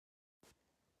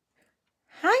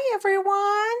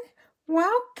everyone.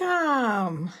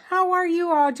 Welcome. How are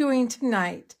you all doing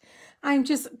tonight? I'm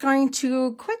just going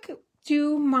to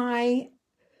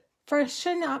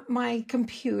freshen up my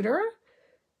computer,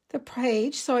 the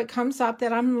page, so it comes up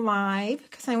that I'm live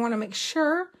because I want to make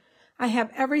sure I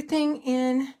have everything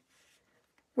in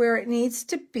where it needs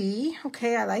to be.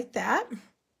 Okay, I like that.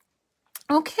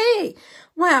 Okay,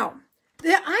 well,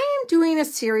 I am doing a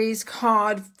series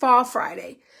called Fall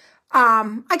Friday.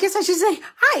 I guess I should say,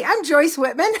 hi, I'm Joyce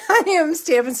Whitman. I am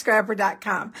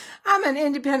StampinScrapper.com. I'm an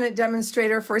independent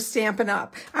demonstrator for Stampin'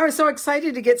 Up. I was so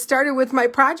excited to get started with my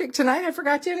project tonight, I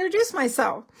forgot to introduce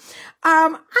myself.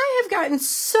 I have gotten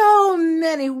so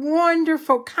many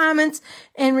wonderful comments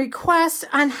and requests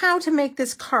on how to make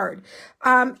this card.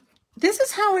 This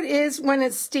is how it is when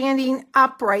it's standing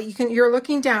upright. You're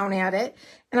looking down at it,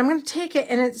 and I'm going to take it,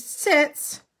 and it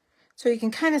sits so you can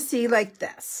kind of see like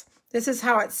this. This is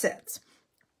how it sits.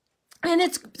 And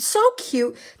it's so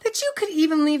cute that you could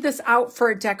even leave this out for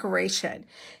a decoration.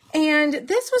 And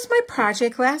this was my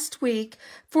project last week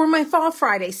for my Fall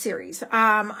Friday series.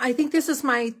 I think this is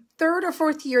my third or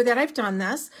fourth year that I've done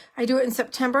this. I do it in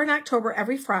September and October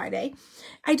every Friday.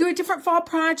 I do a different fall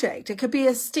project. It could be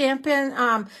a Stampin',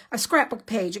 a scrapbook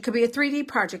page. It could be a 3D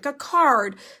project, a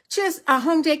card, just a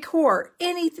home decor,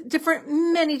 many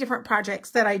different projects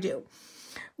that I do.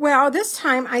 Well, this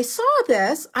time I saw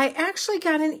this. I actually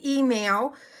got an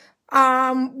email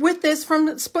with this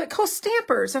from Split Coast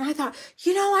Stampers. And I thought,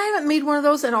 I haven't made one of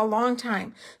those in a long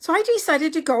time. So I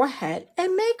decided to go ahead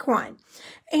and make one.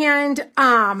 And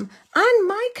on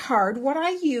my card, what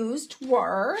I used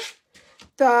were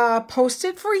the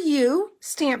Posted For You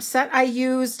stamp set. I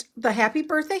used the Happy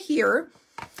Birthday here.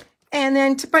 And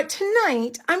then, but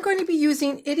tonight, I'm going to be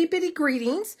using Itty Bitty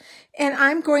Greetings, and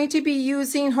I'm going to be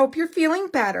using Hope You're Feeling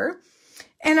Better.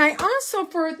 And I also,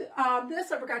 for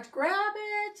this, I forgot to grab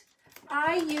it.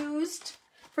 I used,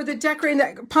 for the decorating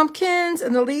the pumpkins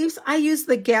and the leaves, I used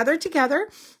the Gather Together.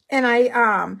 And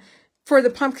I, for the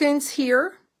pumpkins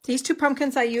here, these two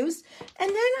pumpkins I used. And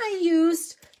then I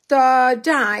used the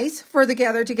dies for the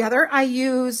Gather Together. I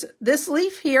used this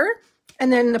leaf here.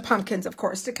 And then the pumpkins, of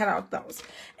course, to cut out those.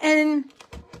 And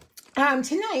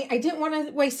tonight, I didn't want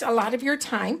to waste a lot of your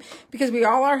time because we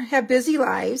all have busy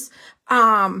lives.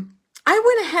 I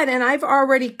went ahead and I've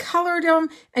already colored them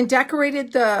and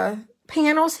decorated the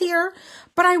panels here.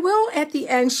 But I will, at the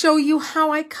end, show you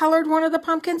how I colored one of the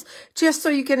pumpkins, just so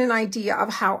you get an idea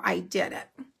of how I did it.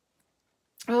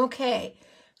 Okay,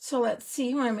 so let's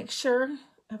see. I want to make sure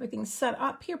everything's set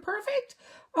up here perfect.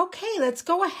 Okay, let's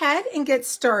go ahead and get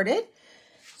started.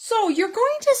 So you're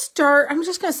going to start, I'm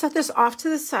just going to set this off to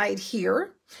the side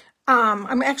here.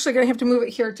 I'm actually going to have to move it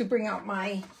here to bring out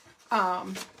my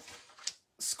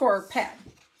score pad.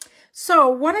 So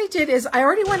what I did is I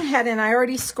already went ahead and I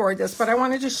already scored this, but I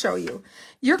wanted to show you.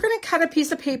 You're going to cut a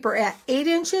piece of paper at 8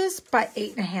 inches by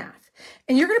 8.5.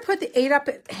 And you're going to put the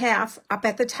 8.5 up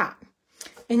at the top.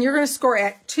 And you're going to score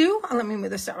at 2. Let me move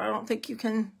this out. I don't think you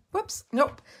can, whoops,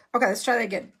 nope. Okay, let's try that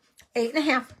again.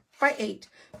 8.5 by 8.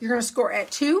 You're going to score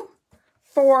at 2,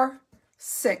 4,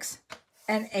 6,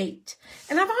 and 8.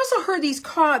 And I've also heard these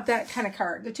called that kind of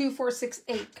card, the 2, 4, 6,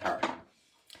 8 card.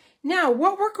 Now,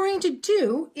 what we're going to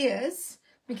do is,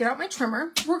 let me get out my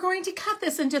trimmer, we're going to cut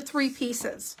this into 3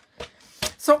 pieces.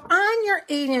 So on your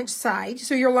 8-inch side,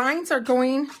 so your lines are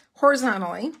going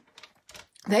horizontally,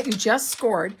 that you just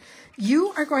scored,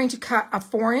 you are going to cut a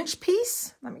 4-inch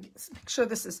piece. Let me make sure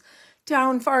this is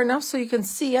down far enough so you can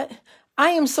see it.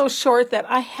 I am so short that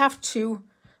I have to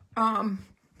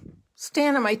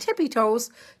stand on my tippy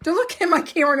toes to look at my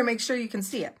camera to make sure you can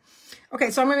see it. Okay,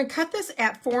 so I'm going to cut this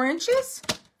at 4 inches.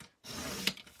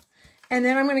 And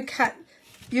then I'm going to cut,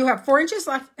 you have 4 inches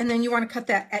left, and then you want to cut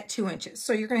that at 2 inches.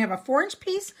 So you're going to have a 4-inch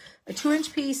piece, a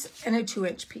 2-inch piece, and a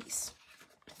 2-inch piece.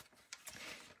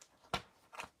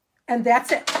 And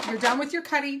that's it. You're done with your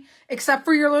cutting, except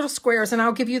for your little squares, and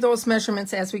I'll give you those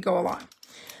measurements as we go along.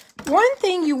 One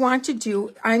thing you want to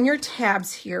do on your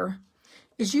tabs here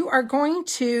is you are going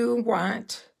to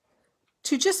want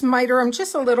to just miter them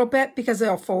just a little bit because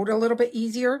they'll fold a little bit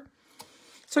easier.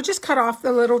 So just cut off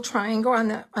the little triangle on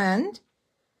the end.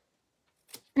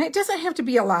 And it doesn't have to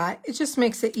be a lot. It just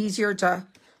makes it easier to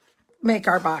make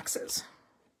our boxes.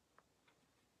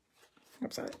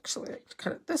 Oops, I actually like to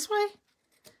cut it this way.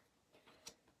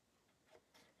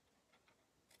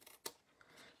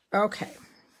 Okay.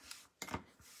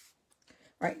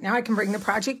 All right, now I can bring the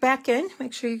project back in.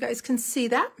 Make sure you guys can see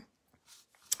that.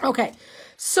 Okay,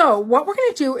 so what we're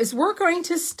going to do is we're going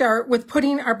to start with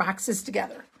putting our boxes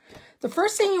together. The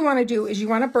first thing you want to do is you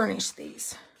want to burnish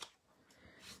these.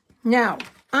 Now,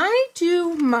 I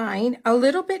do mine a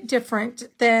little bit different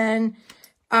than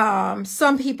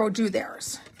some people do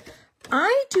theirs.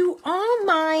 I do all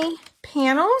my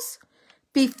panels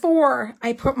before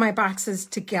I put my boxes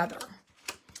together.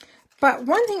 But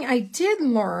one thing I did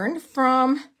learn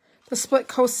from the Split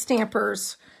Coast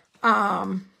Stampers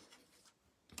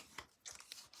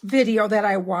video that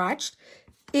I watched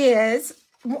is,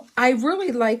 I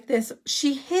really like this.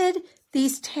 She hid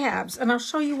these tabs, and I'll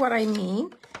show you what I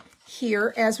mean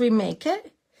here as we make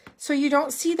it. So you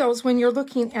don't see those when you're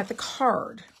looking at the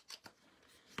card.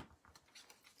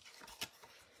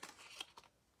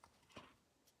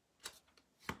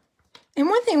 And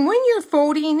one thing, when you're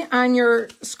folding on your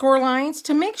score lines,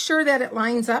 to make sure that it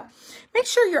lines up, make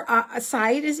sure your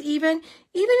side is even.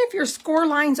 Even if your score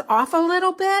line's off a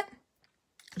little bit,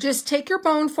 just take your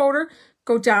bone folder,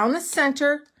 go down the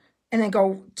center, and then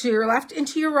go to your left and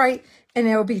to your right, and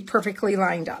it'll be perfectly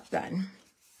lined up then.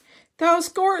 Those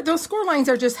score lines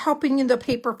are just helping you the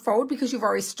paper fold because you've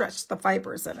already stretched the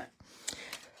fibers in it.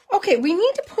 Okay, we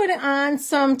need to put on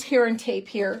some tear and tape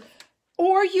here.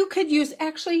 Or you could use,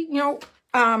 actually, you know,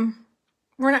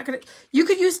 you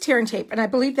could use tear and tape, and I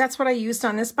believe that's what I used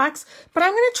on this box. But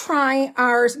I'm going to try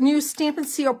our new Stampin'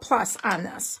 Seal Plus on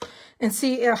this and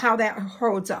see how that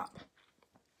holds up.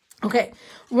 Okay,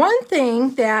 one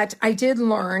thing that I did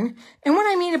learn, and what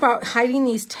I mean about hiding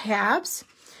these tabs,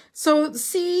 so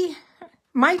see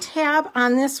my tab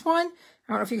on this one, I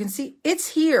don't know if you can see, it's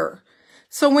here.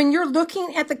 So when you're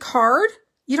looking at the card,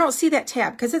 you don't see that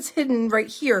tab because it's hidden right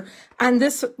here on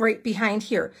this right behind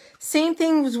here. Same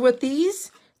thing with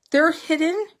these. They're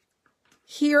hidden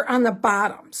here on the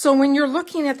bottom. So when you're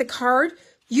looking at the card,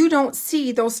 you don't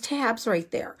see those tabs right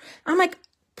there. I'm like,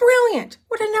 brilliant.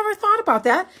 Would have never thought about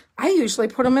that. I usually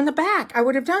put them in the back. I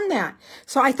would have done that.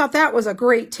 So I thought that was a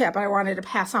great tip I wanted to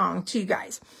pass on to you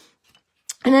guys.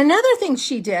 And another thing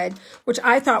she did, which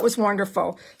I thought was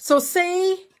wonderful. So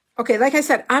say, okay, like I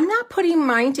said, I'm not putting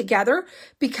mine together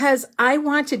because I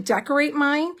want to decorate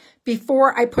mine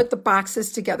before I put the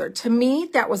boxes together. To me,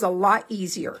 that was a lot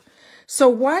easier. So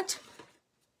what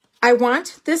I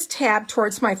want this tab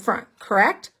towards my front,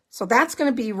 correct? So that's going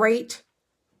to be right,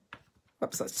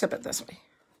 whoops, let's tip it this way.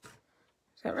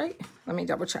 Is that right? Let me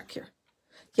double check here.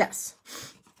 Yes.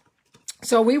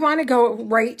 So we want to go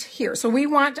right here. So we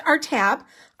want our tab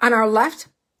on our left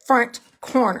front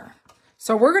corner.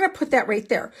 So we're going to put that right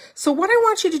there. So what I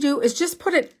want you to do is just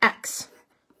put an X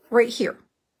right here.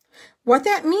 What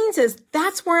that means is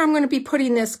that's where I'm going to be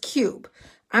putting this cube.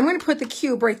 I'm going to put the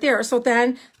cube right there. So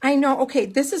then I know, okay,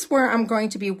 this is where I'm going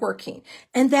to be working.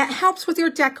 And that helps with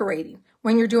your decorating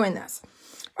when you're doing this.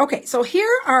 Okay, so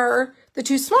here are the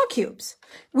two small cubes.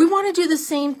 We want to do the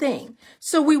same thing.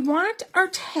 So we want our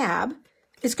tab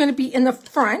is going to be in the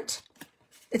front.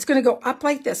 It's going to go up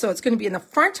like this. So it's going to be in the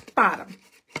front bottom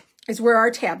is where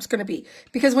our tab's going to be.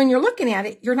 Because when you're looking at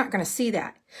it, you're not going to see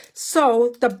that.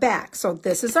 So the back. So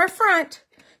this is our front.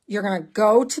 You're going to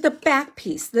go to the back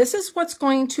piece. This is what's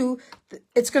going to,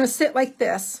 it's going to sit like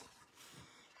this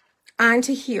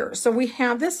onto here. So we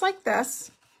have this like this.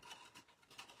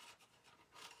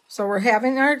 So we're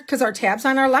having our, because our tab's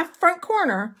on our left front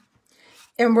corner,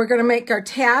 and we're going to make our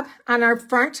tab on our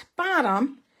front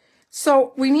bottom.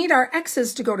 So we need our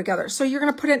X's to go together. So you're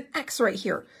going to put an X right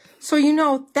here. So you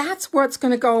know that's what's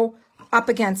going to go up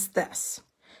against this.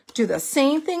 Do the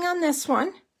same thing on this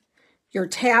one. Your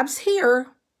tab's here.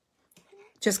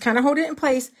 Just kind of hold it in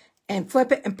place and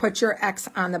flip it and put your X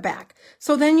on the back.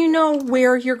 So then you know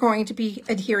where you're going to be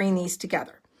adhering these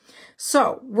together.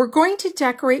 So we're going to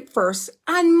decorate first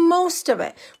on most of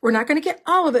it. We're not going to get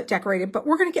all of it decorated, but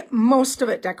we're going to get most of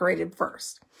it decorated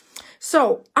first.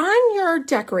 So on your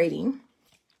decorating,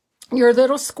 your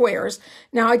little squares,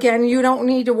 now again, you don't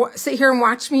need to sit here and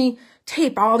watch me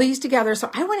tape all these together.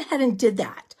 So I went ahead and did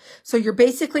that. So you're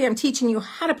basically, I'm teaching you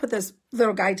how to put this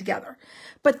little guy together.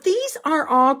 But these are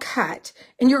all cut,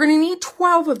 and you're going to need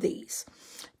 12 of these.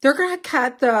 They're going to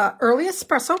cut the early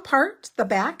espresso part, the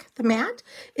back, the mat,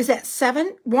 is at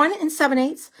 1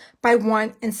 7/8 by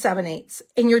 1 7/8.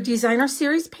 And your designer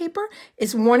series paper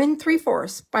is 1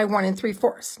 3/4 by 1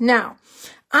 3/4. Now,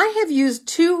 I have used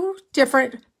two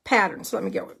different patterns. Let me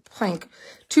get plank.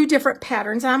 Two different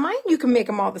patterns on mine. You can make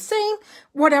them all the same,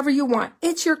 whatever you want.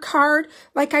 It's your card.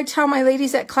 Like I tell my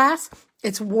ladies at class,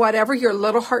 it's whatever your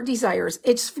little heart desires.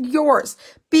 It's yours.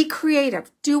 Be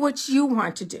creative. Do what you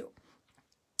want to do.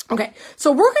 Okay,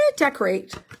 so we're going to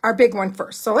decorate our big one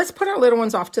first. So let's put our little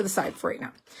ones off to the side for right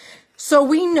now. So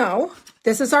we know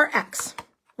this is our X,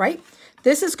 right?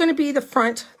 This is going to be the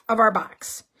front of our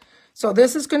box. So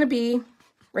this is going to be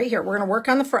right here. We're going to work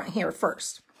on the front here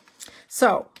first.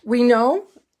 So we know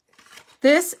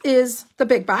This is the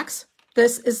big box.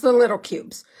 This is the little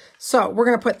cubes. So we're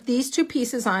going to put these two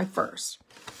pieces on first.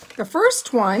 The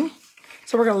first one,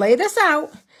 so we're going to lay this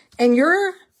out, and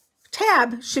your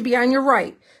tab should be on your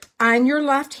right. On your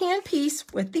left-hand piece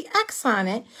with the X on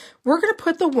it, we're going to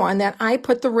put the one that I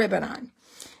put the ribbon on.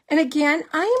 And again,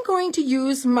 I am going to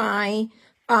use my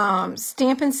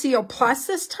Stampin' Seal Plus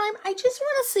this time. I just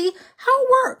want to see how it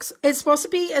works. It's supposed to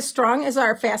be as strong as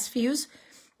our Fast Fuse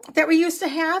that we used to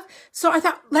have. So I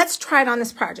thought, let's try it on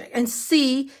this project and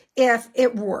see if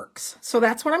it works. So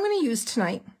that's what I'm going to use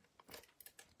tonight.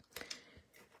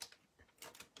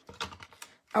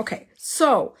 Okay,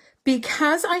 so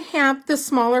because I have the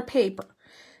smaller paper,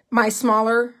 my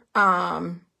smaller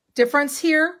difference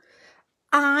here,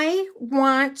 I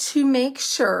want to make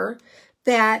sure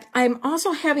that I'm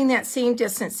also having that same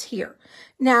distance here.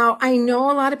 Now, I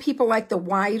know a lot of people like the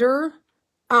wider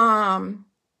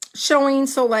showing.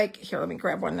 So like, here, let me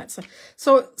grab one.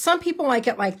 So some people like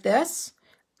it like this.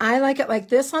 I like it like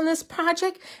this on this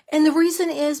project. And the reason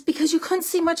is because you couldn't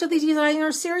see much of the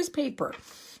designer series paper.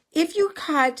 If you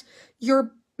cut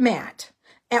your mat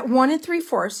at 1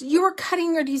 3/4, you are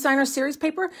cutting your designer series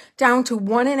paper down to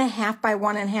 1.5 by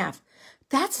 1.5.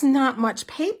 That's not much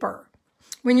paper.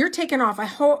 When you're taking off a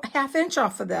whole ½ inch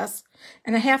off of this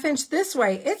and a ½ inch this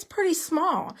way, it's pretty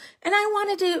small. And I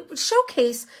wanted to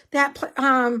showcase that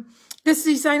this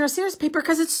designer series paper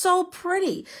because it's so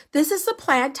pretty. This is the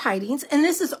plaid tidings, and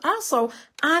this is also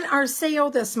on our sale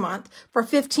this month for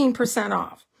 15%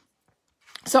 off.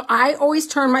 So I always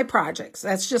turn my projects.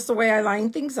 That's just the way I line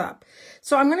things up.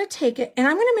 So I'm going to take it, and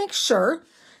I'm going to make sure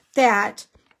that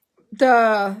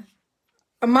the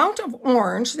amount of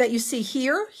orange that you see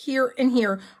here, here, and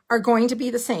here are going to be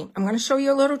the same. I'm going to show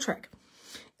you a little trick.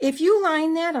 If you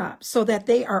line that up so that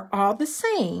they are all the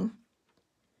same,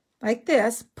 like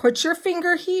this, put your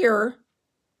finger here,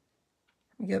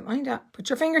 get it lined up, put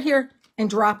your finger here, and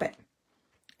drop it.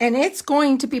 And it's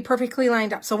going to be perfectly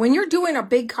lined up. So when you're doing a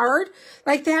big card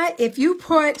like that, if you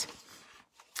put,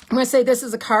 I'm going to say this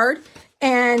is a card,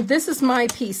 and this is my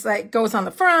piece that goes on the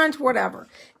front, whatever.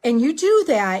 And you do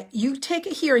that, you take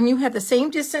it here, and you have the same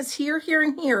distance here, here,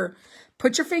 and here.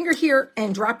 Put your finger here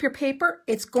and drop your paper.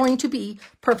 It's going to be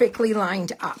perfectly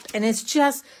lined up. And it's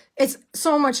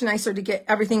so much nicer to get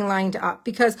everything lined up,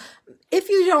 because if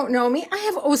you don't know me, I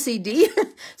have OCD.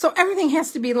 So everything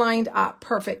has to be lined up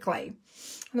perfectly.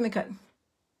 Let me cut.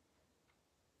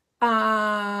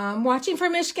 Watching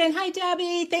from Michigan. Hi,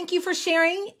 Debbie. Thank you for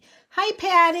sharing. Hi,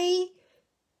 Patty.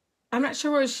 I'm not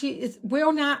sure where she is.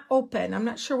 Will not open. I'm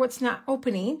not sure what's not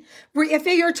opening. If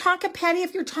you're talking, Patty,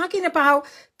 if you're talking about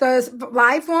the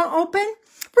live won't open,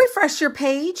 refresh your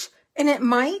page and it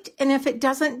might. And if it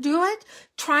doesn't do it,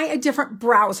 try a different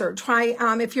browser. Try,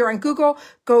 if you're on Google,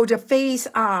 go to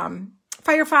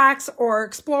Firefox or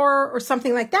Explorer or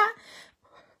something like that.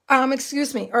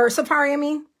 Excuse me, or Safari, I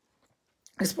mean.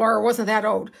 Explorer wasn't that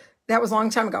old. That was a long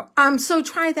time ago. So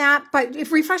try that, but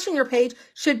if refreshing your page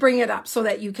should bring it up so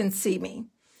that you can see me.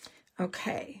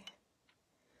 Okay.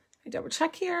 I double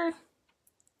check here.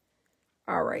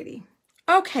 Alrighty.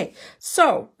 Okay,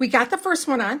 so we got the first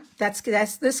one on. That's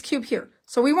this cube here.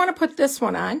 So we want to put this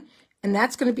one on, and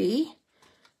that's going to be,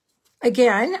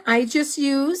 again, I just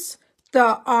use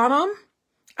the Autumn.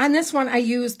 On this one, I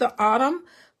use the Autumn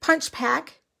Punch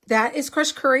Pack. That is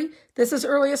crushed curry. This is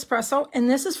early espresso, and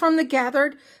this is from the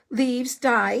Gathered Leaves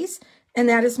dies, and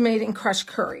that is made in crushed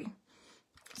curry.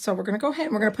 So we're going to go ahead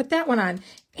and we're going to put that one on.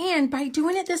 And by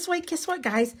doing it this way, guess what,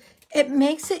 guys? It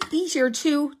makes it easier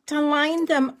to line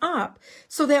them up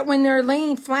so that when they're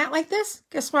laying flat like this,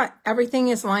 guess what? Everything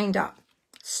is lined up.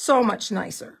 So much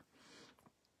nicer.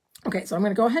 Okay, so I'm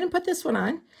going to go ahead and put this one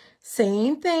on.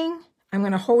 Same thing. I'm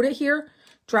going to hold it here,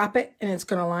 drop it, and it's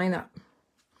going to line up.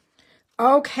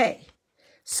 Okay,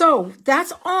 so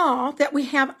that's all that we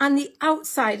have on the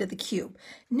outside of the cube.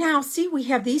 Now, see, we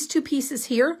have these two pieces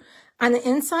here on the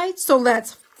inside. So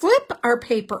let's flip our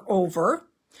paper over.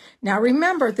 Now,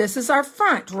 remember, this is our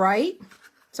front, right?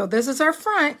 So this is our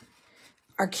front.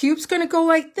 Our cube's going to go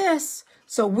like this.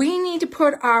 So we need to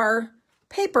put our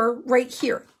paper right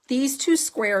here. These two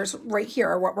squares right here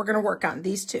are what we're going to work on,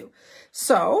 these two.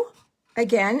 So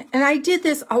again, and I did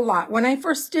this a lot. When I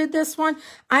first did this one,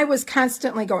 I was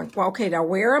constantly going, well, okay, now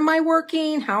where am I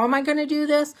working? How am I going to do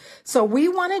this? So we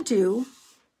want to do,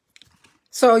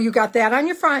 so you got that on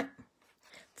your front,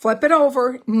 flip it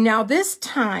over. Now this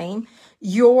time,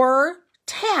 your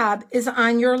tab is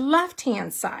on your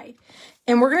left-hand side.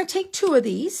 And we're going to take two of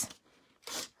these,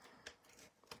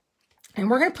 and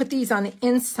we're going to put these on the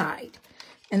inside.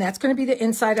 And that's going to be the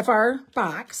inside of our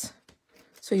box.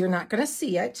 So you're not going to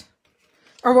see it.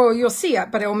 Or well, you'll see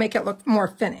it, but it will make it look more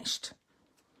finished.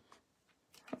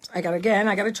 Oops, I got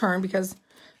to turn because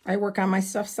I work on my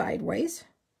stuff sideways.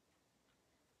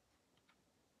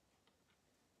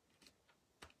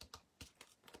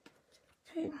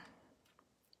 Okay.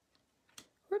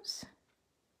 Whoops.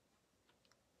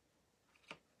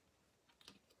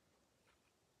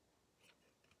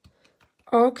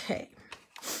 Okay.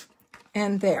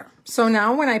 And there. So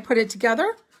now when I put it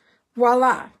together,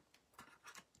 voila.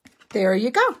 There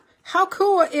you go. How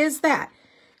cool is that?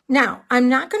 Now, I'm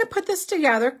not going to put this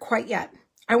together quite yet.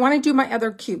 I want to do my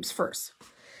other cubes first.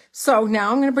 So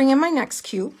now I'm going to bring in my next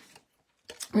cube.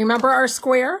 Remember our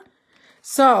square?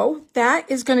 So that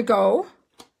is going to go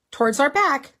towards our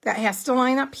back. That has to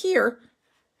line up here.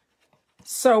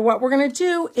 So what we're going to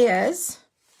do is,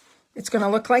 it's going to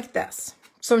look like this.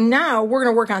 So now we're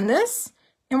going to work on this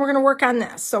and we're going to work on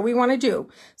this. So we want to do,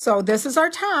 so this is our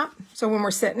top. So when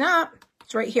we're sitting up,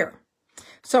 it's right here.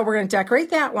 So we're going to decorate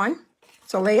that one.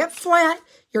 So lay it flat.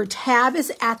 Your tab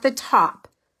is at the top.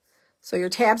 So your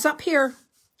tab's up here.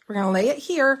 We're going to lay it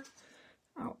here.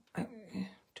 Oh,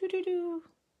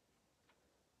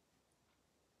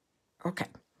 okay.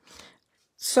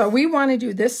 So we want to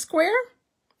do this square.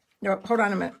 Nope, hold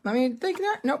on a minute. Let me think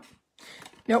that. Nope.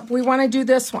 Nope, we want to do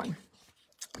this one.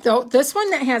 So this one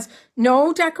that has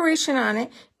no decoration on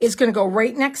it is going to go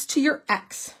right next to your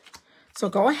X. So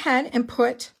go ahead and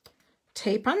put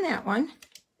tape on that one.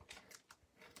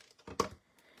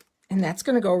 And that's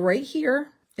going to go right here.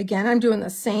 Again, I'm doing the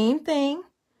same thing.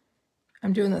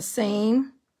 I'm doing the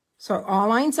same. So it all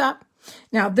lines up.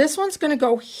 Now this one's going to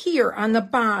go here on the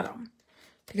bottom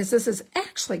because this is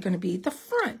actually going to be the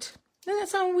front. Doesn't that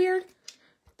sound weird?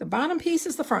 The bottom piece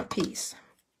is the front piece.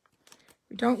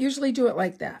 We don't usually do it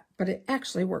like that, but it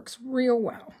actually works real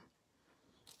well.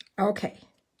 Okay.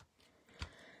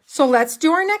 So let's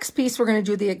do our next piece. We're going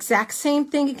to do the exact same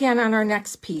thing again on our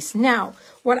next piece. Now,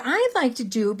 what I like to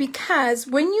do, because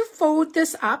when you fold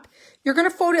this up, you're going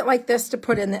to fold it like this to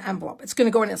put in the envelope. It's going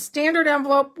to go in a standard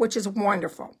envelope, which is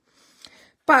wonderful.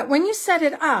 But when you set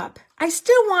it up, I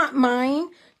still want mine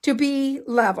to be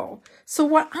level. So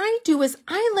what I do is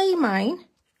I lay mine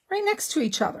right next to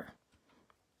each other.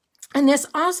 And this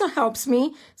also helps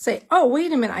me say, oh,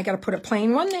 wait a minute, I got to put a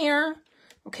plain one there.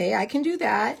 Okay, I can do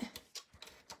that.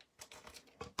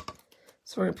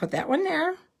 So we're going to put that one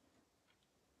there.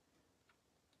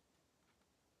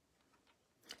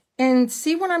 And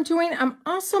see what I'm doing? I'm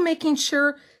also making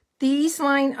sure these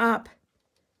line up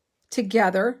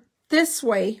together this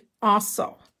way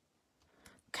also.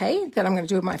 Okay, then I'm going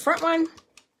to do my front one.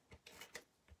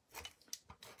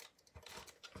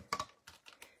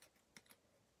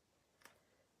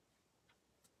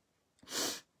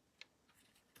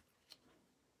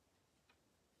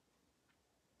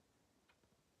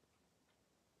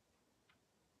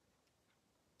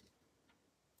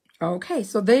 Okay,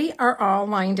 so they are all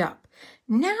lined up.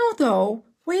 Now though,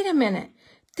 wait a minute.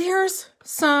 There's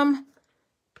some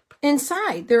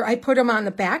inside. There, I put them on the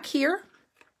back here.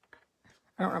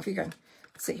 I don't know if you can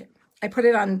see here. I put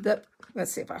it on the,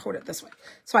 let's see if I hold it this way.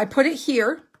 So I put it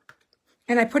here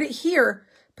and I put it here,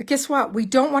 but guess what? We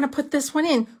don't want to put this one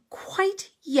in quite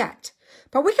yet,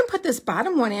 but we can put this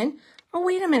bottom one in. Oh,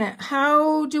 wait a minute.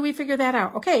 How do we figure that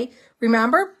out? Okay,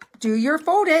 remember, do your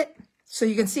fold it. So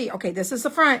you can see, okay, this is the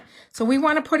front. So we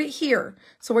want to put it here.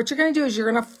 So what you're going to do is you're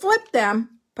going to flip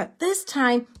them, but this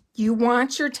time you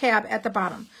want your tab at the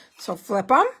bottom. So flip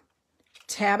them,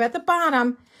 tab at the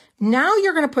bottom. Now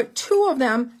you're going to put two of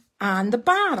them on the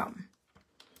bottom.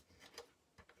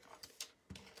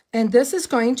 And this is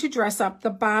going to dress up the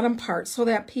bottom part so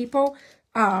that people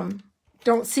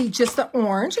don't see just the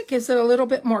orange. It gives it a little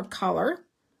bit more color.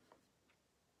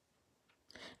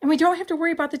 And we don't have to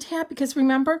worry about the tab because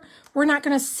remember, we're not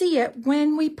going to see it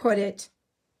when we put it.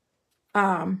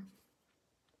 Oops,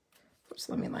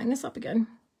 let me line this up again.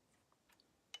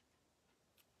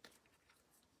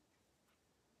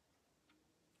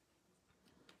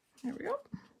 There we go.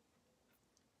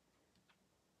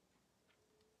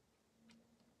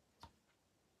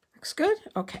 Looks good.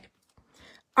 Okay.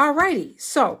 Alrighty.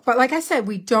 So, but like I said,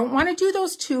 we don't want to do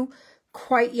those two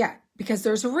quite yet because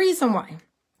there's a reason why.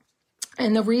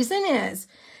 And the reason is,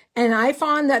 and I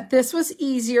found that this was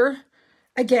easier,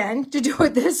 again, to do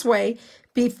it this way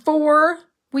before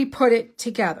we put it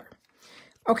together.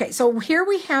 Okay, so here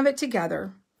we have it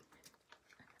together.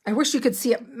 I wish you could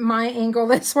see it my angle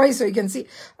this way so you can see.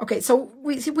 Okay, so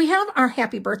we have our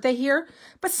happy birthday here,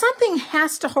 but something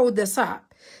has to hold this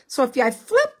up. So if I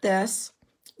flip this,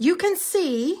 you can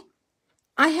see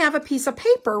I have a piece of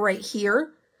paper right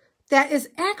here that is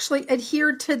actually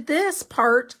adhered to this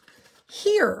part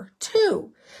here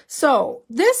too. So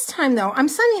this time though, I'm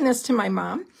sending this to my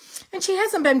mom, and she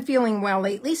hasn't been feeling well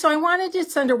lately, so I wanted to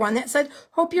send her one that said,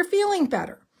 hope you're feeling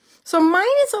better. So mine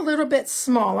is a little bit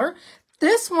smaller.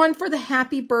 This one for the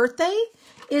happy birthday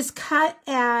is cut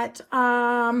at,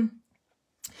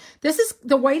 this is,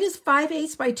 the white is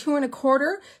 5/8 by 2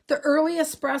 1/4. The early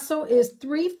espresso is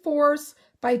 3/4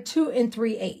 by 2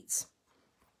 3/8.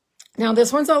 Now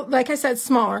this one's, like I said,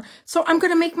 smaller. So I'm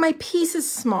going to make my pieces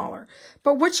smaller.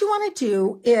 But what you want to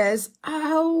do is,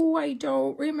 oh, I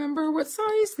don't remember what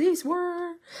size these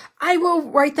were. I will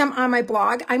write them on my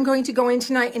blog. I'm going to go in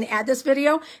tonight and add this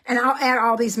video, and I'll add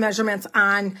all these measurements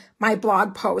on my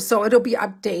blog post. So it'll be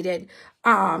updated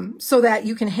so that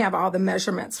you can have all the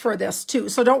measurements for this too.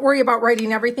 So don't worry about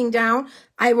writing everything down.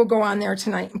 I will go on there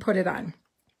tonight and put it on.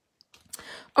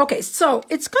 Okay, so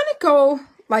it's going to go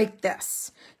like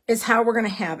this. Is how we're going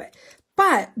to have it.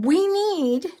 But we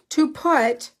need to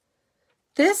put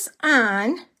this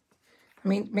on. Let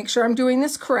me make sure I'm doing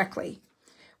this correctly.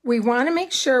 We want to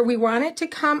make sure we want it to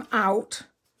come out.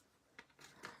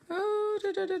 Oh,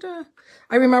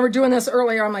 I remember doing this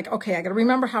earlier. I'm like, okay, I got to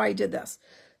remember how I did this.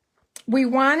 We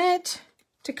want it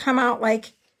to come out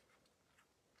like,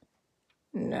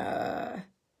 no,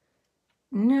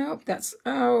 nope, that's,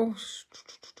 oh,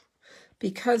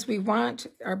 because we want,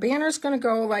 our banner's going to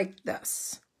go like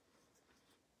this.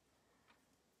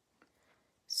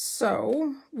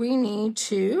 So we need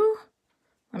to,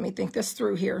 let me think this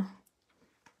through here.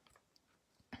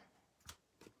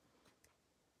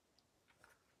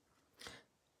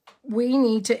 We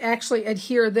need to actually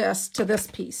adhere this to this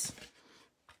piece.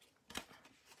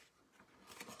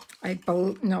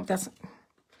 No, that's,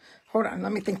 hold on,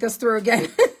 let me think this through again.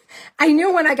 I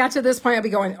knew when I got to this point, I'd be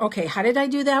going, okay, how did I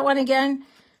do that one again?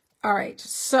 All right,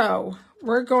 so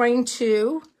we're going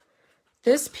to,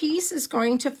 this piece is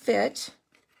going to fit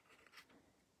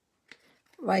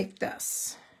like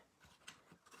this.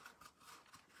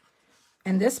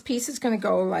 And this piece is going to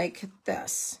go like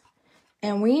this.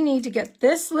 And we need to get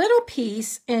this little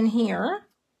piece in here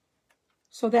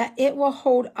so that it will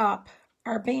hold up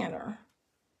our banner.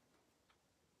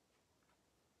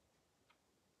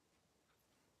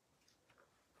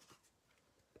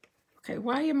 Okay,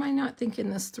 why am I not thinking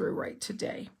this through right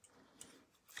today?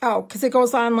 Oh, because it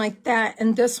goes on like that,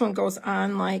 and this one goes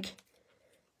on like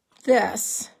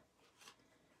this.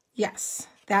 Yes,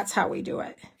 that's how we do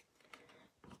it.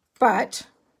 But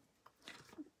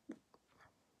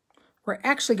we're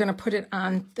actually going to put it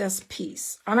on this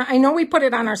piece. I know we put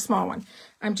it on our small one.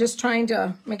 I'm just trying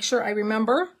to make sure I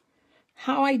remember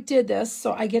how I did this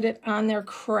so I get it on there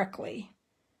correctly.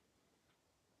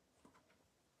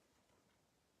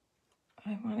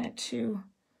 I want it to,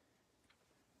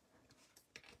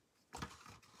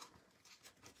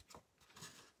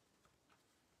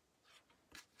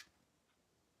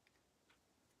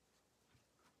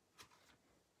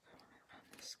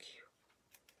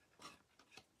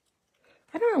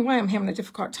 I don't know why I'm having a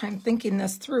difficult time thinking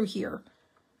this through here.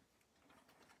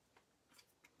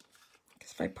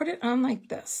 Because if I put it on like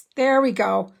this, there we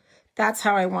go. That's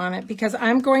how I want it, because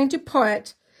I'm going to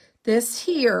put this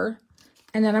here,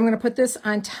 and then I'm going to put this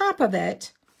on top of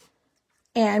it,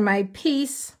 and my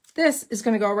piece, this is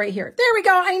going to go right here. There we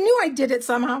go. I knew I did it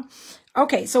somehow.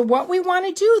 Okay, so what we want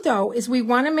to do, though, is we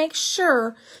want to make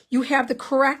sure you have the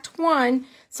correct one.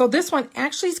 So this one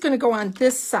actually is going to go on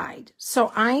this side.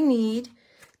 So I need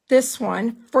this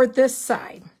one for this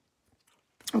side.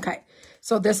 Okay,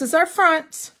 so this is our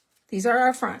fronts. These are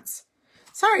our fronts.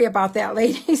 Sorry about that,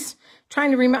 ladies.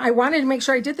 Trying to remember, I wanted to make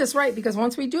sure I did this right, because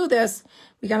once we do this,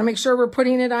 we got to make sure we're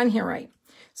putting it on here right.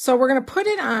 So we're going to put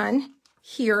it on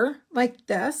here like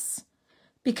this,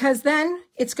 because then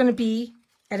it's going to be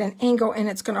at an angle and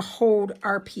it's going to hold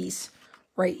our piece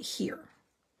right here.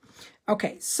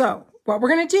 Okay, so what we're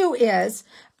going to do is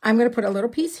I'm going to put a little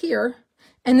piece here,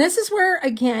 and this is where,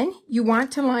 again, you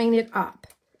want to line it up.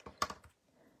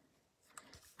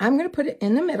 I'm going to put it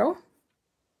in the middle.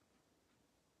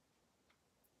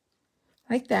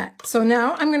 Like that. So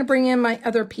now I'm going to bring in my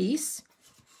other piece.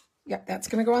 Yep, that's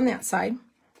going to go on that side.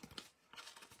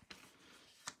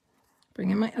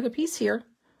 Bring in my other piece here.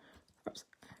 Oops.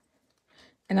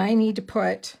 And I need to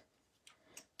put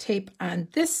tape on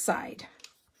this side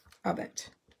of it.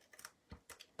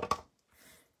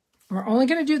 We're only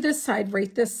going to do this side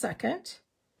right this second.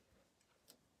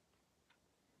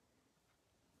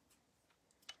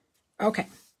 Okay,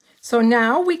 so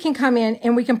now we can come in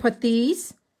and we can put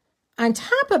these on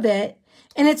top of it,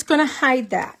 and it's going to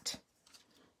hide that.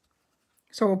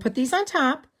 So we'll put these on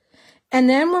top, and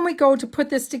then when we go to put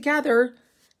this together,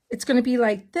 it's going to be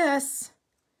like this,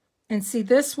 And see,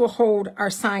 this will hold our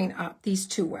sign up. These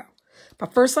two will.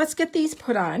 But first, let's get these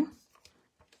put on.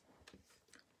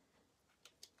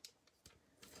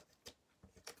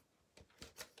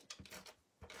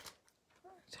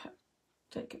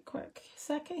 Take a quick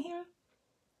second here.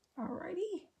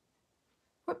 Alrighty.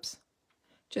 Whoops.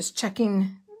 Just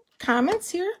checking comments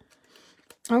here.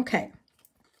 Okay.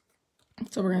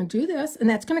 So we're going to do this, and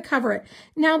that's going to cover it.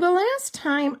 Now, the last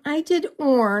time I did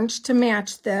orange to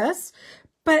match this,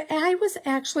 but I was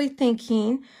actually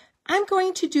thinking I'm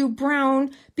going to do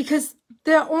brown because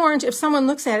the orange, if someone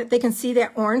looks at it, they can see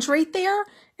that orange right there.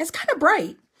 It's kind of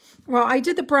bright. Well, I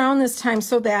did the brown this time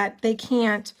so that they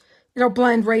can't, it'll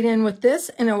blend right in with this,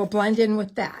 and it will blend in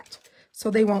with that,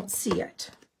 so they won't see it.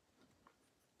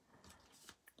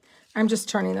 I'm just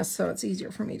turning this so it's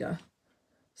easier for me to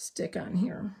stick on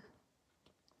here.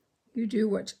 You do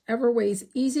whichever way's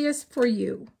easiest for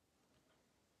you.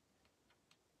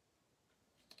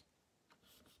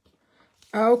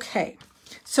 Okay,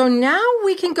 so now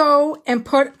we can go and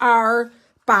put our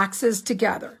boxes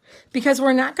together because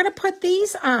we're not going to put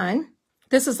these on.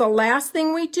 This is the last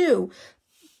thing we do.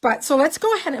 But so let's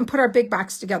go ahead and put our big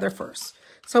box together first.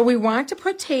 So we want to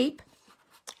put tape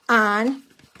on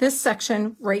this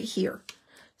section right here.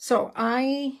 So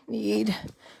I need,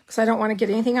 because I don't want to get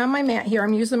anything on my mat here,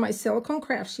 I'm using my silicone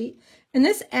craft sheet. And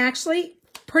this actually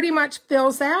pretty much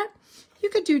fills that. You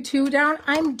could do 2 down.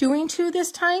 I'm doing 2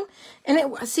 this time. And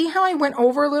it, see how I went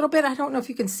over a little bit? I don't know if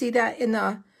you can see that in the,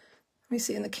 let me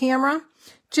see, in the camera.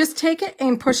 Just take it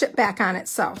and push it back on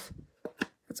itself.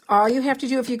 That's all you have to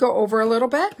do if you go over a little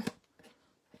bit.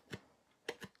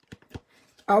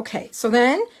 Okay, so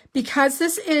then, because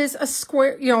this is a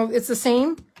square, you know, it's the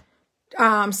same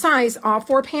size, all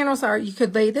 4 panels are, you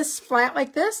could lay this flat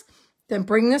like this, then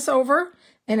bring this over,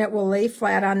 and it will lay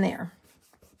flat on there.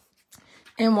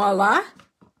 And voila,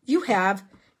 you have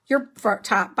your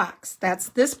top box. That's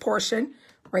this portion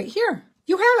right here.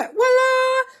 You have it.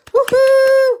 Voila!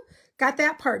 Woohoo! Got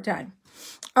that part done.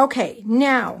 Okay,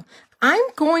 now I'm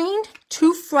going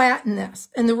to flatten this.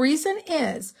 And the reason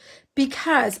is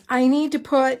because I need to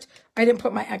put, I didn't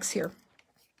put my X here.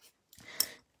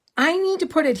 I need to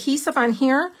put adhesive on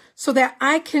here so that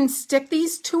I can stick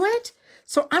these to it.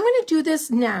 So I'm going to do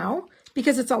this now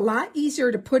because it's a lot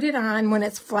easier to put it on when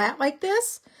it's flat like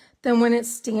this than when it's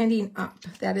standing up.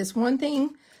 That is one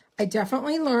thing I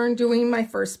definitely learned doing my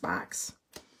first box.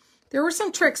 There were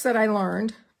some tricks that I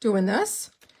learned doing this.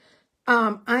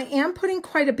 I am putting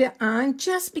quite a bit on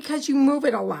just because you move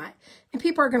it a lot. And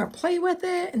people are going to play with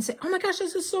it and say, oh my gosh,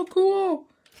 this is so cool.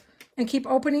 And keep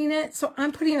opening it. So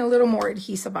I'm putting a little more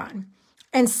adhesive on.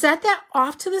 And set that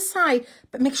off to the side,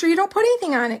 but make sure you don't put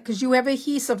anything on it because you have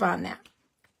adhesive on that.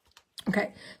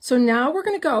 Okay, so now we're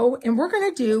going to go and we're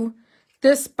going to do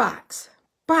this box.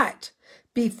 But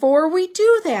before we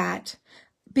do that,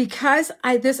 because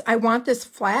I want this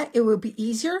flat, it will be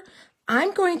easier.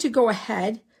 I'm going to go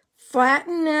ahead,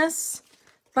 flatten this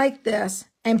like this,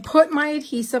 and put my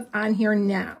adhesive on here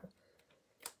now.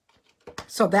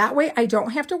 So that way I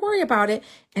don't have to worry about it.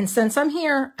 And since I'm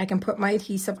here, I can put my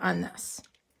adhesive on this.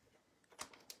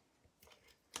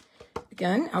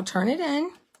 Again, I'll turn it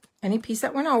in, any piece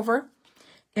that went over.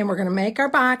 And we're going to make our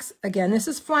box. Again, this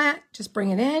is flat. Just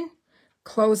bring it in,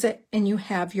 close it, and you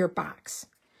have your box.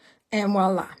 And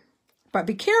voila. But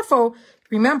be careful.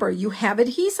 Remember, you have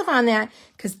adhesive on that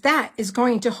because that is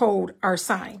going to hold our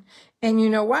sign. And you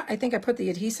know what? I think I put the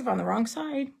adhesive on the wrong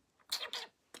side.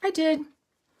 I did.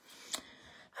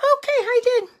 Okay, I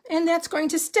did. And that's going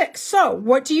to stick. So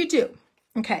what do you do?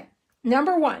 Okay,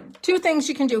 number 1, 2 things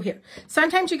you can do here.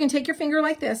 Sometimes you can take your finger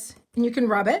like this and you can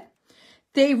rub it.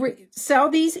 They sell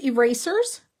these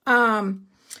erasers. Stampin'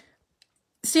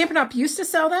 Up! Used to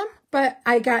sell them, but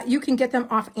you can get them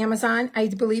off Amazon. I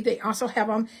believe they also have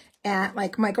them at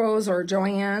like Michael's or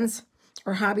Joann's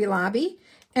or Hobby Lobby.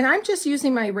 And I'm just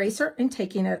using my eraser and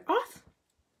taking it off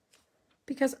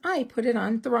because I put it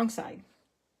on the wrong side.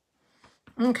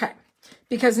 Okay,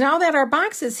 because now that our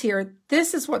box is here,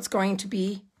 this is what's going to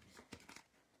be,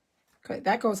 okay,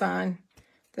 that goes on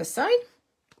this side.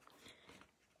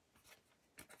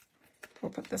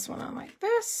 We'll put this one on like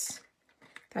this.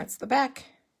 That's the back.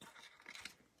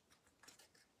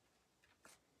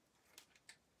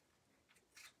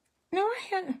 No,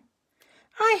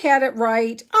 I had it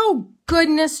right. Oh,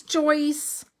 goodness,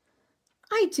 Joyce.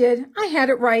 I did. I had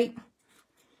it right.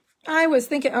 I was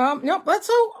thinking, nope, that's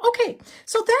okay.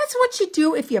 So that's what you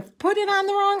do if you put it on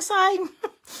the wrong side.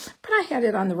 But I had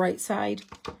it on the right side.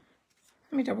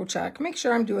 Let me double check. Make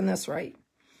sure I'm doing this right.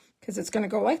 Because it's going to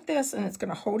go like this, and it's going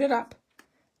to hold it up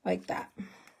like that.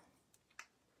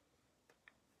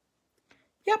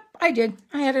 Yep, I did.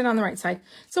 I had it on the right side.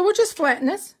 So we'll just flatten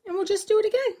this and we'll just do it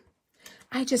again.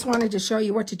 I just wanted to show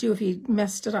you what to do if you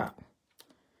messed it up.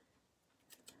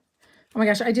 Oh my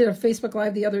gosh, I did a Facebook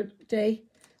Live the other day.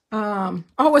 Oh,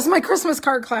 it was my Christmas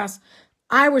card class.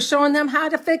 I was showing them how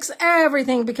to fix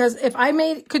everything because if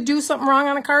I could do something wrong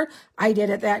on a card, I did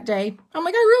it that day. I'm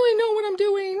like, I really know what I'm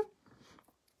doing.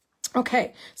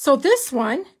 Okay, so this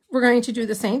one, we're going to do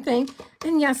the same thing.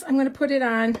 And yes, I'm going to put it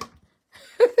on.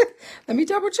 Let me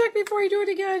double check before I do it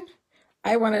again.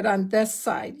 I want it on this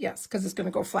side, yes, because it's going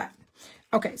to go flat.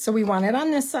 Okay, so we want it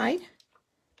on this side.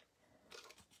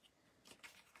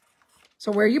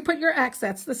 So where you put your X,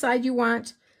 that's the side you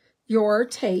want your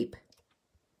tape.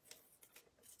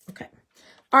 Okay.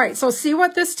 All right, so see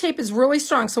what this tape is really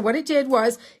strong. So what it did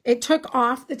was it took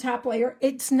off the top layer.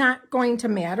 It's not going to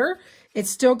matter.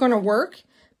 It's still going to work,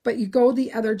 but you go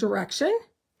the other direction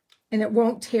and it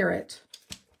won't tear it.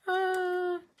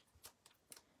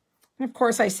 And of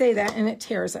course I say that and it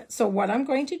tears it. So what I'm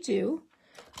going to do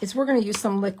is we're going to use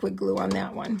some liquid glue on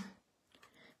that one.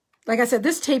 Like I said,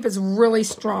 this tape is really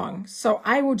strong. So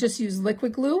I will just use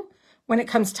liquid glue when it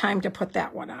comes time to put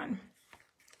that one on.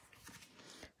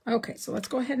 Okay, so let's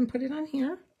go ahead and put it on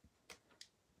here.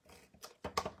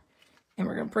 And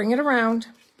we're going to bring it around.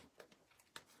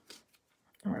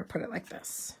 And we're going to put it like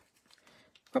this.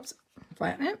 Whoops,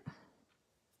 flatten it.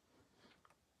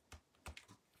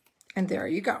 And there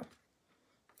you go.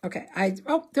 Okay,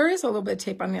 oh, there is a little bit of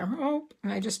tape on there. Oh,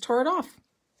 and I just tore it off.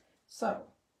 So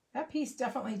that piece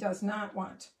definitely does not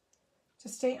want to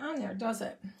stay on there, does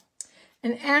it?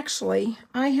 And actually,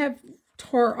 I have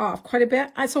tore off quite a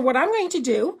bit. So what I'm going to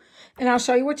do, and I'll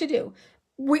show you what to do.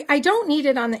 I don't need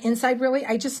it on the inside, really.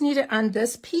 I just need it on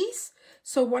this piece.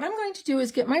 So what I'm going to do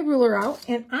is get my ruler out,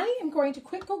 and I am going to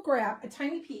quick go grab a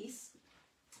tiny piece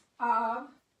of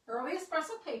Early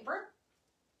Espresso paper.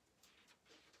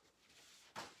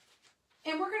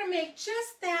 And we're going to make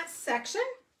just that section.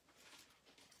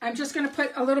 I'm just going to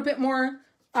put a little bit more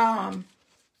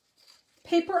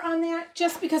paper on that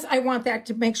just because I want that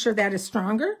to make sure that is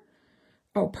stronger.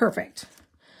 Oh, perfect.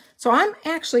 So I'm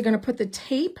actually going to put the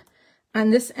tape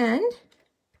on this end.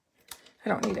 I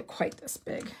don't need it quite this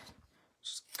big.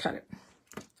 Just cut it.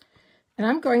 And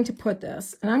I'm going to put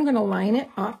this, and I'm going to line it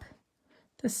up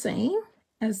the same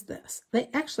as this. They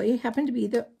actually happen to be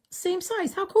the same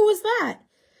size. How cool is that?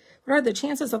 What are the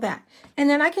chances of that? And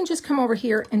then I can just come over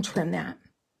here and trim that.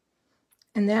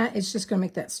 And that is just going to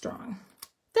make that strong.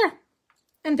 There.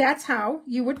 And that's how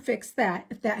you would fix that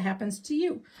if that happens to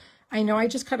you. I know I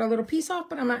just cut a little piece off,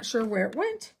 but I'm not sure where it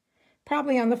went.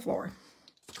 Probably on the floor.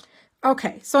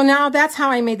 Okay, so now that's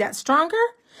how I made that stronger.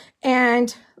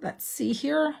 And let's see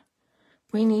here.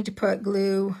 We need to put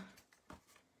glue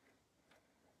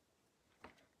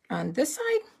on this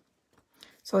side.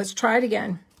 So let's try it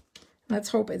again. Let's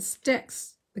hope it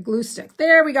sticks. The glue sticks.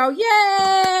 There we go.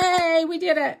 Yay! We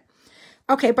did it.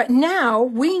 Okay, but now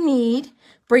we need,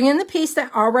 bring in the piece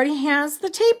that already has the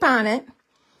tape on it.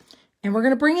 And we're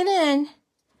going to bring it in.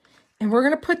 And we're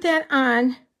going to put that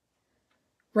on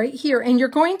right here. And you're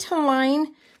going to line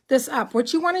this up.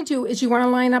 What you want to do is you want to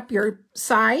line up your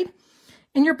side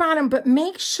and your bottom. But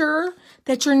make sure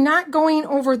that you're not going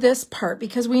over this part.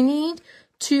 Because we need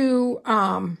to...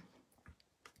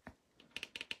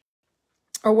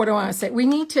 or what do I want to say? We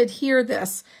need to adhere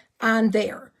this on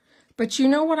there. But you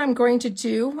know what I'm going to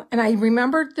do? And I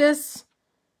remembered this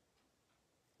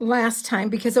last time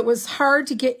because it was hard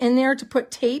to get in there to put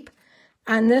tape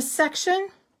on this section.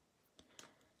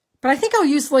 But I think I'll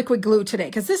use liquid glue today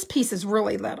because this piece is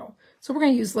really little. So we're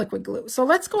going to use liquid glue. So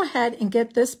let's go ahead and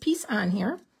get this piece on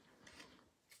here.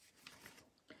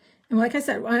 And like I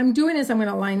said, what I'm doing is I'm going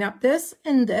to line up this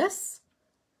and this.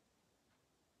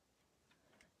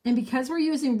 And because we're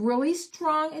using really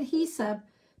strong adhesive,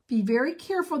 be very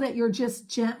careful that you're just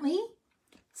gently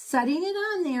setting it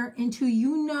on there until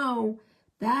you know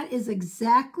that is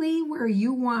exactly where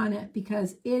you want it,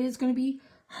 because it is going to be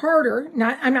harder.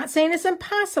 I'm not saying it's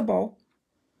impossible.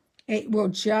 It will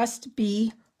just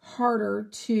be harder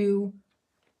to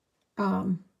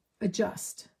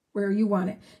adjust where you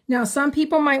want it. Now, some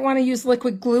people might want to use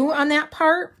liquid glue on that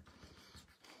part.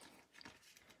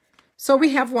 So we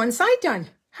have one side done.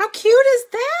 How cute is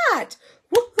that?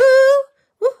 Woohoo!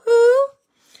 Woohoo!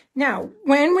 Now,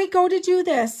 when we go to do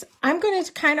this, I'm going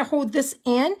to kind of hold this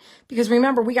in because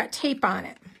remember, we got tape on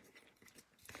it.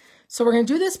 So we're going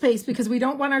to do this piece because we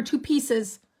don't want our two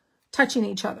pieces touching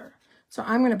each other. So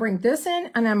I'm going to bring this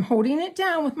in and I'm holding it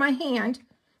down with my hand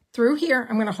through here.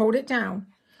 I'm going to hold it down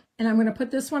and I'm going to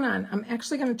put this one on. I'm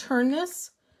actually going to turn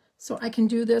this so I can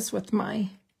do this with my,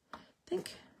 I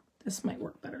think this might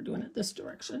work better doing it this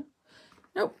direction.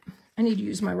 Nope, I need to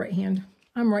use my right hand.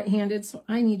 I'm right-handed, so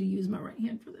I need to use my right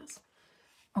hand for this.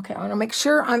 Okay, I want to make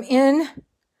sure I'm in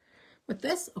with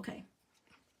this. Okay.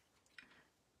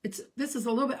 This is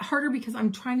a little bit harder because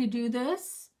I'm trying to do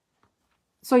this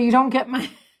so you don't get my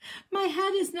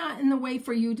head is not in the way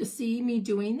for you to see me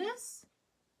doing this.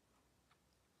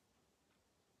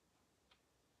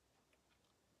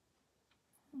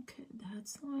 Okay,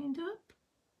 that's lined up.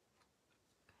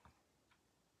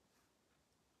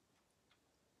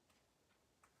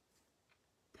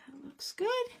 That looks good.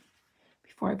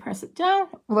 Before I press it down,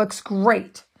 looks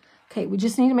great. Okay, we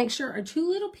just need to make sure our two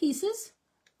little pieces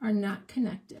are not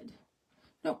connected.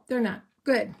 Nope, they're not.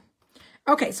 Good.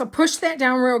 Okay, so push that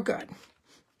down real good.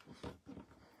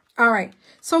 All right,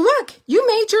 so look, you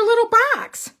made your little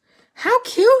box. How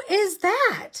cute is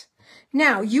that?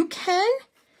 Now, you can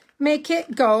make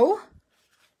it go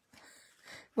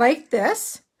like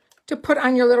this to put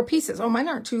on your little pieces. Oh, mine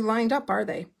aren't too lined up, are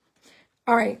they?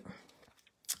 All right,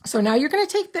 so now you're going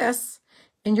to take this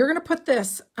and you're going to put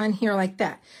this on here like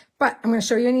that. But I'm going to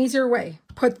show you an easier way.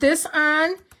 Put this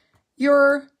on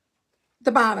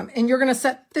the bottom, and you're going to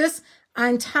set this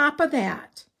on top of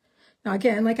that. Now,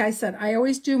 again, like I said, I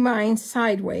always do mine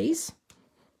sideways.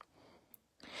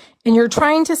 And you're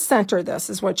trying to center this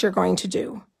is what you're going to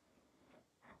do.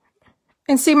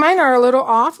 And see, mine are a little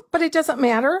off, but it doesn't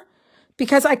matter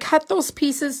because I cut those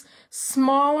pieces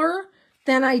smaller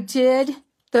than I did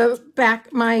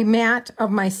my mat of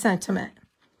my sentiment.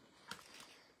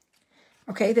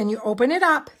 Okay, then you open it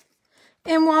up,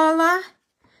 and voila,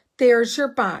 there's your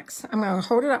box. I'm going to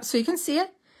hold it up so you can see it.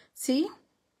 See?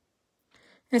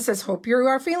 And it says, hope you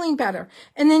are feeling better.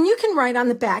 And then you can write on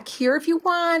the back here if you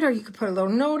want, or you could put a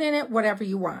little note in it, whatever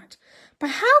you want.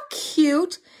 But how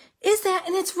cute is that?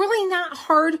 And it's really not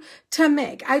hard to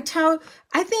make. I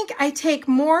think I take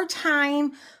more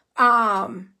time,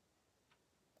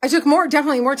 I took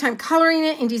definitely more time coloring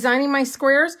it and designing my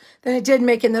squares than it did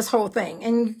making this whole thing.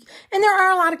 And there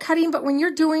are a lot of cutting, but when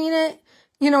you're doing it,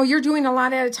 you know, you're doing a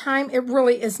lot at a time, it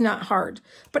really is not hard.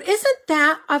 But isn't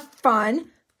that a fun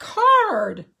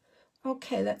card?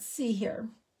 Okay, let's see here.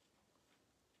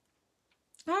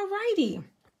 All righty.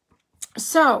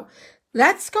 So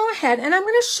let's go ahead, and I'm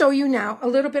going to show you now a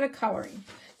little bit of coloring,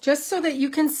 just so that you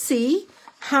can see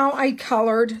how I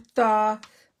colored the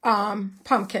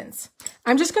pumpkins.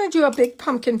 I'm just going to do a big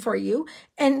pumpkin for you.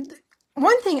 And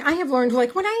one thing I have learned,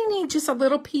 like when I need just a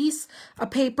little piece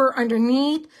of paper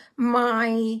underneath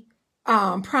my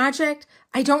project,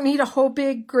 I don't need a whole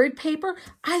big grid paper.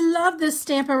 I love this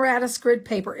Stampin' Radice grid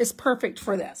paper. It's perfect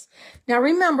for this. Now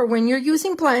remember, when you're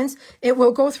using blends, it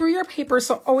will go through your paper,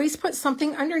 so always put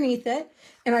something underneath it.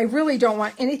 And I really don't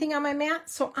want anything on my mat,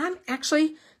 so I'm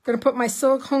actually going to put my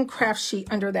silicone craft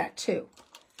sheet under that too.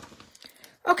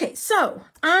 Okay, so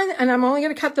and I'm only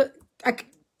going to cut I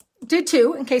did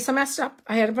two in case I messed up.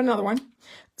 I had another one.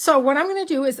 So what I'm going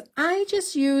to do is I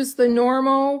just use the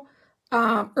normal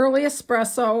Early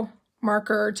Espresso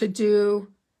marker to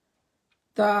do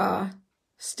the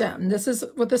stem. This is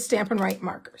with the Stampin' Right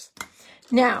markers.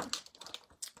 Now,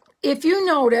 if you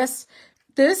notice,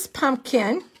 this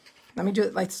pumpkin, let me do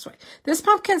it like this way. This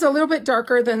pumpkin's a little bit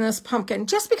darker than this pumpkin,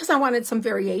 just because I wanted some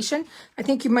variation. I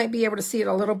think you might be able to see it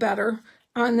a little better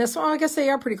on this one. I guess they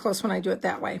are pretty close when I do it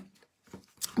that way.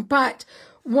 But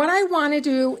what I want to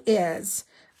do is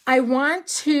I want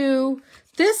to,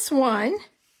 this one,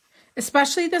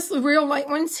 especially this real light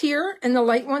ones here and the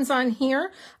light ones on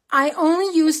here, I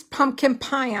only used pumpkin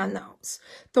pie on those.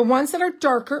 The ones that are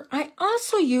darker, I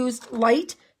also used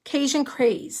light Cajun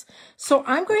Craze. So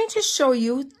I'm going to show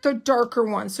you the darker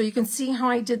one so you can see how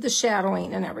I did the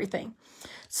shadowing and everything.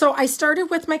 So I started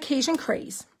with my Cajun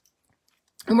Craze.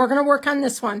 And we're going to work on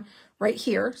this one right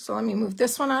here. So let me move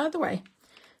this one out of the way.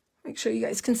 Make sure you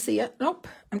guys can see it. Nope,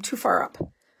 I'm too far up.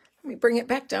 Let me bring it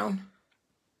back down.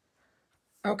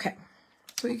 Okay,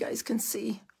 so you guys can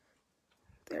see.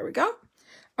 There we go.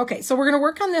 Okay, so we're going to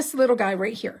work on this little guy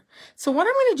right here. So what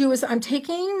I'm going to do is I'm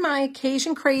taking my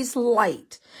Cajun Craze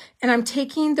light and I'm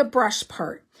taking the brush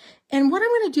part. And what I'm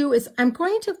going to do is I'm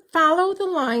going to follow the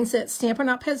lines that Stampin'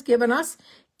 Up! Has given us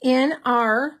in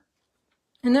the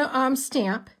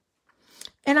stamp.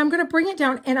 And I'm going to bring it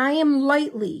down, and I am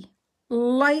lightly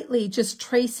just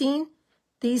tracing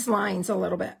these lines a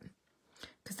little bit,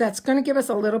 because that's going to give us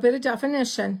a little bit of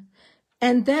definition.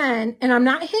 And then, and I'm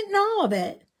not hitting all of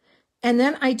it, and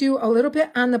then I do a little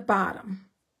bit on the bottom.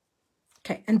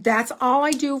 Okay, and that's all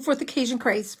I do for the Cajun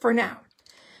Craze for now.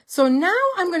 So now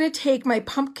I'm going to take my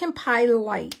pumpkin pie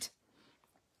light,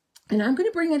 and I'm going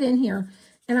to bring it in here.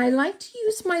 And I like to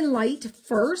use my light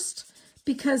first,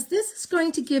 because this is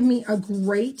going to give me a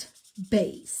great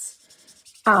base.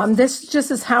 This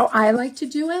just is how I like to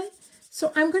do it. So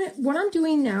what I'm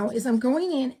doing now is I'm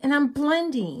going in and I'm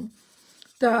blending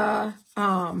the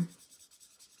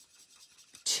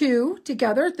two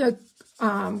together, the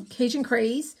Cajun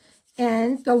Craze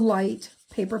and the light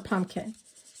paper pumpkin.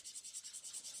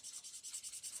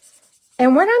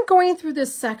 And when I'm going through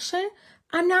this section,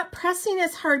 I'm not pressing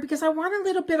as hard because I want a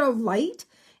little bit of light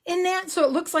in that, so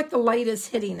it looks like the light is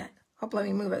hitting it. Let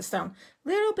me move this down a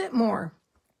little bit more.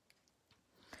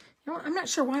 You know, I'm not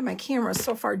sure why my camera is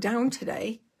so far down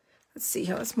today. Let's see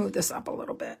here. Let's move this up a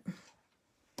little bit.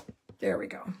 There we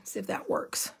go. See if that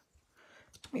works.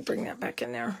 Let me bring that back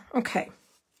in there. Okay.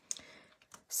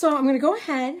 So I'm going to go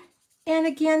ahead. And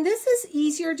again, this is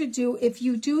easier to do if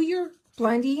you do your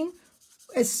blending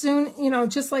as soon, you know,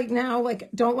 just like now, like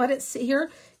don't let it sit here.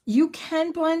 You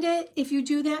can blend it if you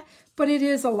do that, but it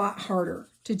is a lot harder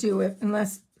to do it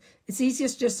unless it's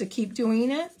easiest just to keep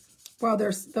doing it while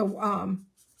there's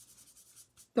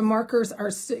the markers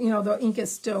are, you know, the ink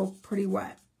is still pretty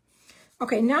wet.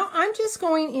 Okay, now I'm just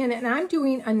going in and I'm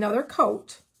doing another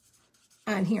coat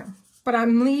on here, but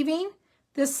I'm leaving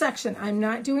this section. I'm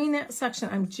not doing that section.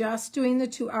 I'm just doing the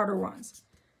two outer ones.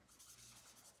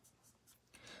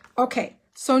 Okay,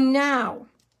 so now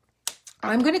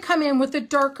I'm going to come in with the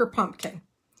darker pumpkin.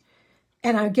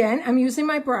 And again, I'm using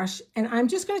my brush and I'm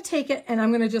just going to take it and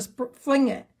I'm going to just fling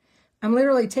it. I'm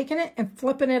literally taking it and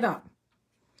flipping it up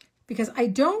because I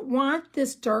don't want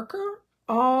this darker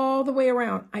all the way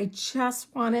around. I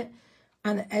just want it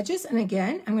on the edges. And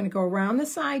again, I'm going to go around the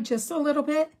side just a little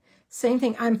bit. Same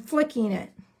thing, I'm flicking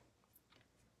it.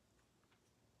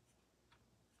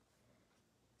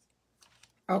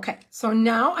 Okay, so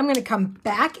now I'm going to come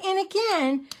back in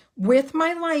again with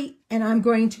my light and I'm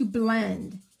going to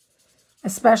blend,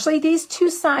 especially these two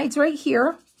sides right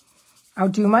here. I'll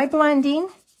do my blending.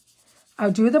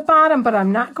 I'll do the bottom, but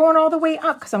I'm not going all the way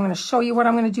up because I'm going to show you what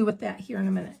I'm going to do with that here in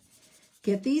a minute.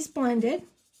 Get these blended.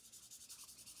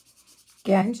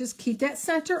 Again, just keep that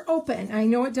center open. I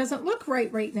know it doesn't look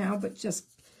right now, but just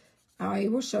I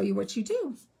will show you what you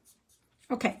do.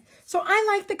 Okay, so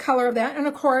I like the color of that. And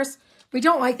of course, we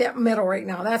don't like that middle right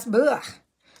now. That's blech.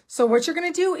 So what you're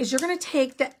going to do is you're going to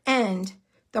take the end,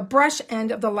 the brush end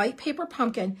of the light paper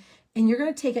pumpkin, and you're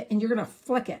going to take it and you're going to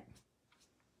flick it.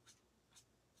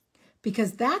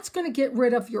 Because that's going to get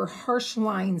rid of your harsh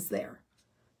lines there.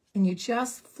 And you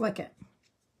just flick it.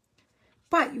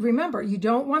 But remember, you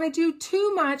don't want to do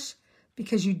too much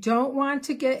because you don't want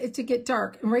to get it to get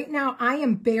dark. And right now, I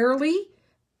am barely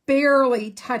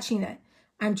touching it.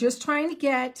 I'm just trying to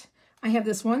get, I have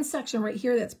this one section right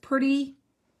here that's pretty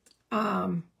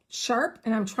sharp,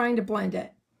 and I'm trying to blend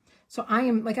it. So I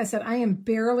am, like I said, I am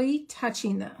barely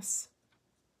touching this.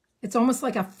 It's almost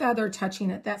like a feather touching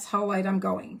it. That's how light I'm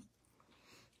going.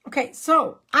 Okay,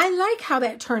 so I like how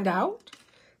that turned out.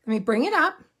 Let me bring it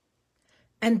up.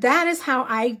 And that is how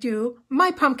I do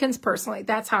my pumpkins personally.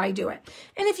 That's how I do it.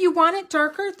 And if you want it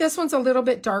darker, this one's a little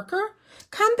bit darker.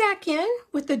 Come back in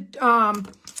with the,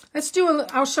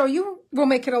 I'll show you. We'll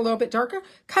make it a little bit darker.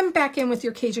 Come back in with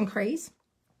your Cajun Craze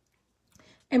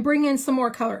and bring in some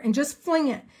more color and just fling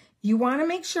it. You want to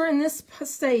make sure in this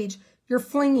stage you're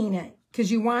flinging it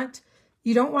because you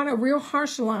don't want a real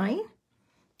harsh line.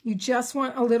 You just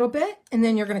want a little bit, and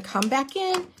then you're going to come back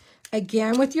in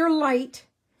again with your light.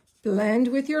 Blend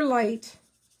with your light.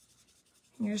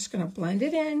 You're just going to blend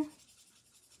it in.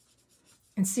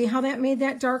 And see how that made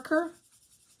that darker?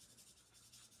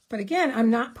 But again,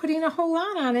 I'm not putting a whole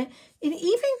lot on it. And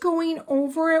even going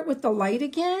over it with the light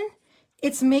again,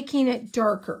 it's making it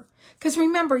darker. Because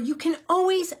remember, you can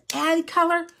always add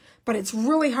color, but it's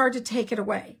really hard to take it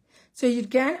away. So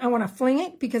again, I want to fling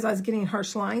it because I was getting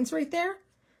harsh lines right there.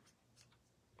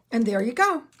 And there you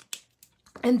go.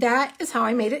 And that is how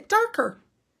I made it darker.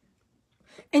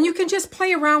 And you can just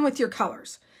play around with your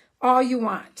colors all you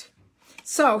want.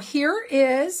 So here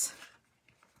is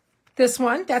this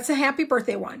one. That's a happy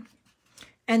birthday one.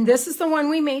 And this is the one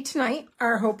we made tonight.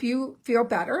 I hope you feel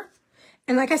better.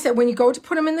 And like I said, when you go to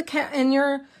put them in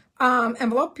your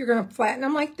envelope, you're going to flatten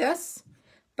them like this.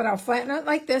 But I'll flatten it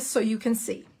like this so you can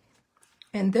see.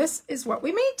 And this is what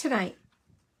we made tonight.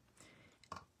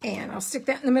 And I'll stick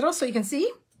that in the middle so you can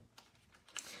see.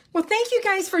 Well, thank you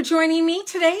guys for joining me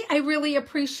today. I really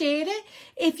appreciate it.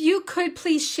 If you could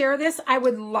please share this, I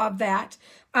would love that.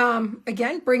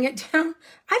 Again, bring it down.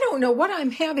 I don't know what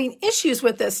I'm having issues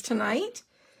with this tonight.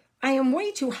 I am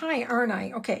way too high, aren't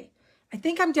I? Okay, I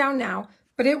think I'm down now,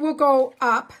 but it will go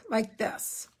up like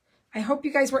this. I hope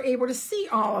you guys were able to see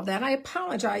all of that. I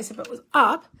apologize if it was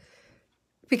up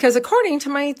because according to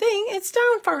my thing, it's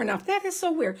down far enough. That is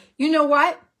so weird. You know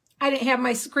what? I didn't have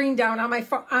my screen down on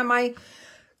my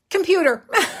computer.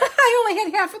 I only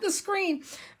had half of the screen.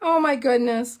 Oh my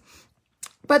goodness.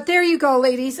 But there you go,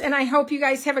 ladies. And I hope you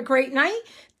guys have a great night.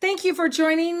 Thank you for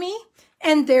joining me.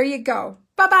 And there you go.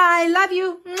 Bye-bye. Love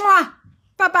you. Mwah.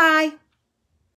 Bye-bye.